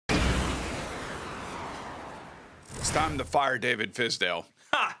It's time to fire David Fizdale.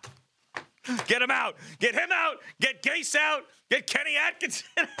 Ha! Get him out. Get him out. Get Gase out. Get Kenny Atkinson.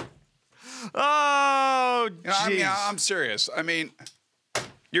 Oh, jeez. I'm serious. I mean,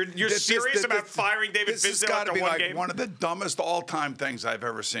 you're serious about firing David Fizdale after one game? One of the dumbest all-time things I've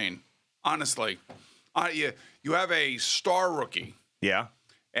ever seen. Honestly, you have a star rookie. Yeah.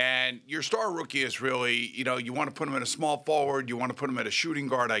 And your star rookie is really, you want to put him in a small forward, you want to put him at a shooting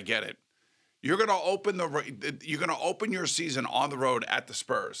guard. I get it. You're going to open your season on the road at the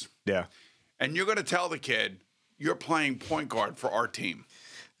Spurs. Yeah. And you're going to tell the kid you're playing point guard for our team.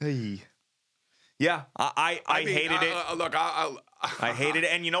 Hey. Yeah, I hated it. Look, I hated it,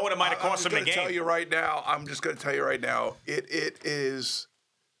 and you know what? It might have cost him the game. I'm just going to tell you right now. It is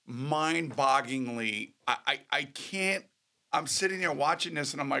mind-bogglingly. I can't. I'm sitting there watching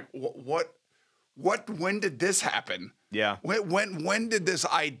this, and I'm like, what? When did this happen? Yeah. When did this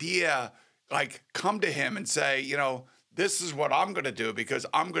idea come to him and say, this is what I'm going to do because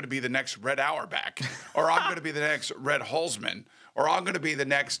I'm going to be the next Red Auerbach, or I'm going to be the next Red Holzman, or I'm going to be the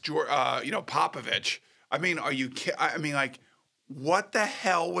next Popovich. I mean, are you kidding? I mean, what the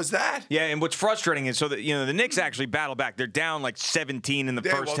hell was that? Yeah, and what's frustrating is the Knicks actually battled back. They're down 17 in the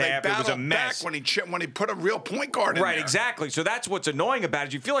first half. It was a mess when he put a real point guard in there. Right, exactly. So that's what's annoying about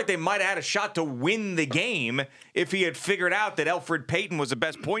it. You feel like they might have had a shot to win the game if he had figured out that Elfrid Payton was the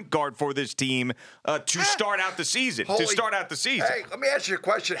best point guard for this team to start out the season. Hey, let me ask you a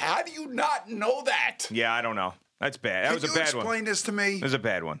question. How do you not know that? Yeah, I don't know. That's bad. That was a bad one. Can you explain this to me? It was a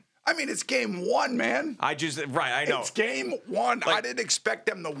bad one. I mean, it's game one, man. I know. It's game one. I didn't expect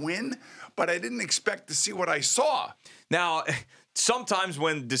them to win, but I didn't expect to see what I saw. Now, sometimes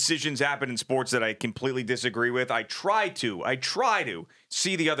when decisions happen in sports that I completely disagree with, I try to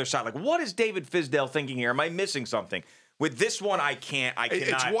see the other side. What is David Fizdale thinking here? Am I missing something? With this one, I cannot.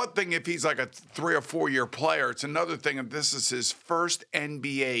 It's one thing if he's a 3 or 4 year player. It's another thing if this is his first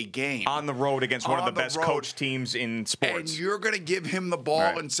NBA game. On the road against one of the best coached teams in sports. And you're going to give him the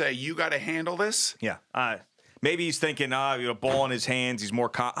ball and say, you got to handle this? Yeah. Maybe he's thinking, ball in his hands. He's more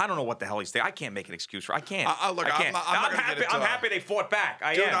I don't know what the hell he's thinking. I can't make an excuse for it. I can't. I'm happy they fought back.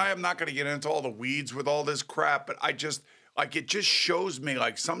 I am not going to get into all the weeds with all this crap, but it just shows me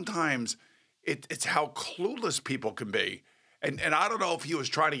sometimes it's how clueless people can be. And I don't know if he was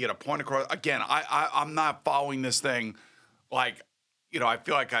trying to get a point across. Again, I'm not following this thing I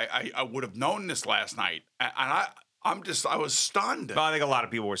feel like I would have known this last night. And I was stunned. Well, I think a lot of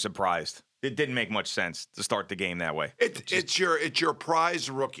people were surprised. It didn't make much sense to start the game that way. It's your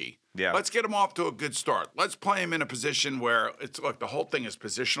prize rookie. Yeah. Let's get him off to a good start. Let's play him in a position where the whole thing is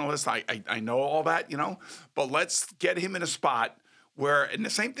positionalist. I know all that, but let's get him in a spot where, and the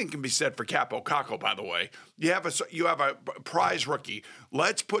same thing can be said for Capo Caco, by the way. You have a prize rookie.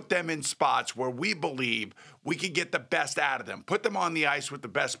 Let's put them in spots where we believe we can get the best out of them. Put them on the ice with the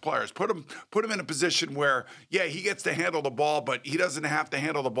best players. Put them in a position where, he gets to handle the ball, but he doesn't have to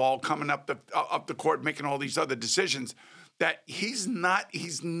handle the ball coming up the court, making all these other decisions that he's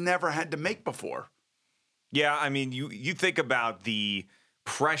never had to make before. Yeah, I mean, you think about the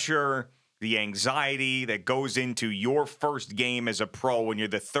pressure, the anxiety that goes into your first game as a pro when you're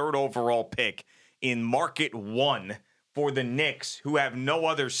the 3rd overall pick in Market 1 for the Knicks, who have no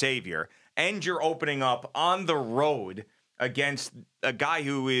other savior, and you're opening up on the road against a guy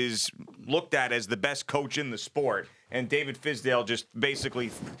who is looked at as the best coach in the sport, and David Fizdale just basically,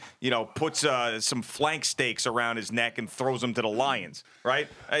 puts some flank steaks around his neck and throws him to the Lions, right?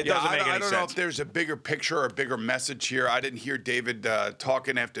 It doesn't make any sense. I don't know if there's a bigger picture or a bigger message here. I didn't hear David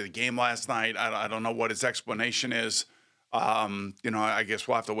talking after the game last night. I don't know what his explanation is. I guess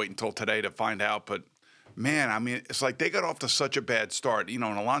we'll have to wait until today to find out. But, man, I mean, it's like they got off to such a bad start. And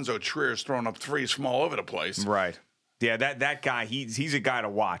Alonzo Trier's throwing up threes from all over the place. Right. Yeah, that guy, he's a guy to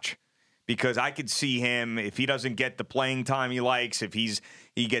watch because I could see him if he doesn't get the playing time he likes, if he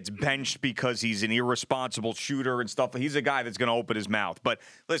gets benched because he's an irresponsible shooter and stuff. He's a guy that's going to open his mouth. But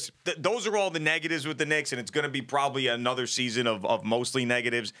listen, those are all the negatives with the Knicks, and it's going to be probably another season of mostly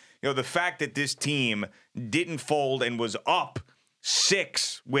negatives. The fact that this team didn't fold and was up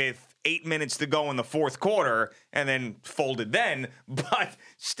 6 with 8 minutes to go in the fourth quarter and then folded then, but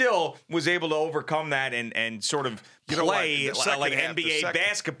still was able to overcome that and sort of play like NBA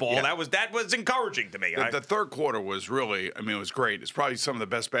basketball. Yeah. That was encouraging to me. The third quarter was really, it was great. It's probably some of the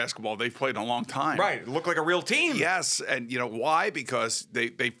best basketball they've played in a long time. Right. It looked like a real team. Yes. And why? Because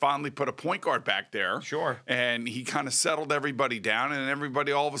they finally put a point guard back there. Sure. And he kind of settled everybody down, and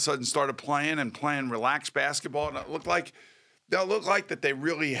everybody all of a sudden started playing relaxed basketball. And it looked like that they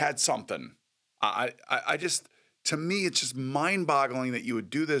really had something. I just, to me, it's just mind-boggling that you would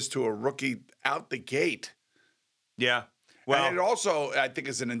do this to a rookie out the gate. Yeah. Well, and it also, I think,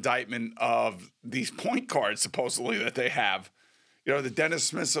 is an indictment of these point guards, supposedly, that they have. You know, the Dennis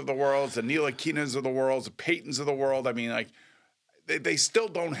Smiths of the world, the Neil Akinas of the world, the Paytons of the world. I mean, like, they still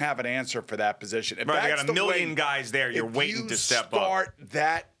don't have an answer for that position. If right, they that's got a million way, guys there. You're waiting to step up.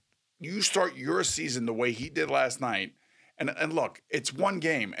 You start your season the way he did last night. And look, it's one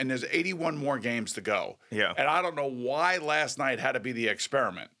game, and there's 81 more games to go. Yeah. And I don't know why last night had to be the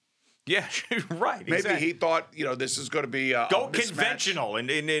experiment. Yeah, right. Maybe exactly. he thought, this is going to be a go mismatch. conventional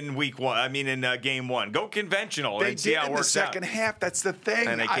in week one. I mean, in game one, go conventional They and see did how it in the works second out. half. That's the thing.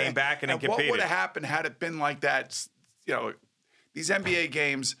 And they came back and competed. What would have happened had it been like that? These NBA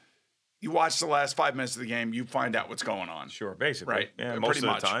games, you watch the last 5 minutes of the game, you find out what's going on. Sure, basically, right? Yeah, Pretty most of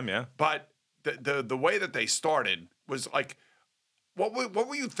much. the time, yeah. But the way that they started was like. What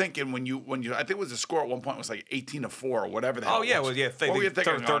were you thinking when you I think it was the score at one point was like 18-4 or whatever the hell. Oh yeah, it was. well yeah, What were you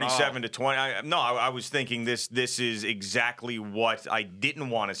thinking? 37 to 20. I was thinking this is exactly what I didn't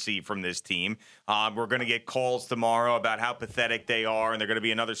want to see from this team. We're going to get calls tomorrow about how pathetic they are, and they're going to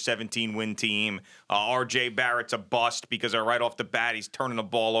be another 17-win team. R.J. Barrett's a bust because right off the bat he's turning the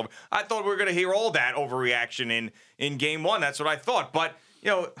ball over. I thought we were going to hear all that overreaction in game one. That's what I thought, but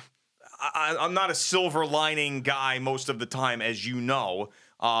I'm not a silver lining guy most of the time, as you know.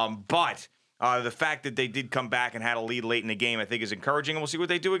 But the fact that they did come back and had a lead late in the game, I think, is encouraging. And we'll see what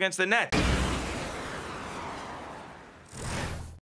they do against the Nets.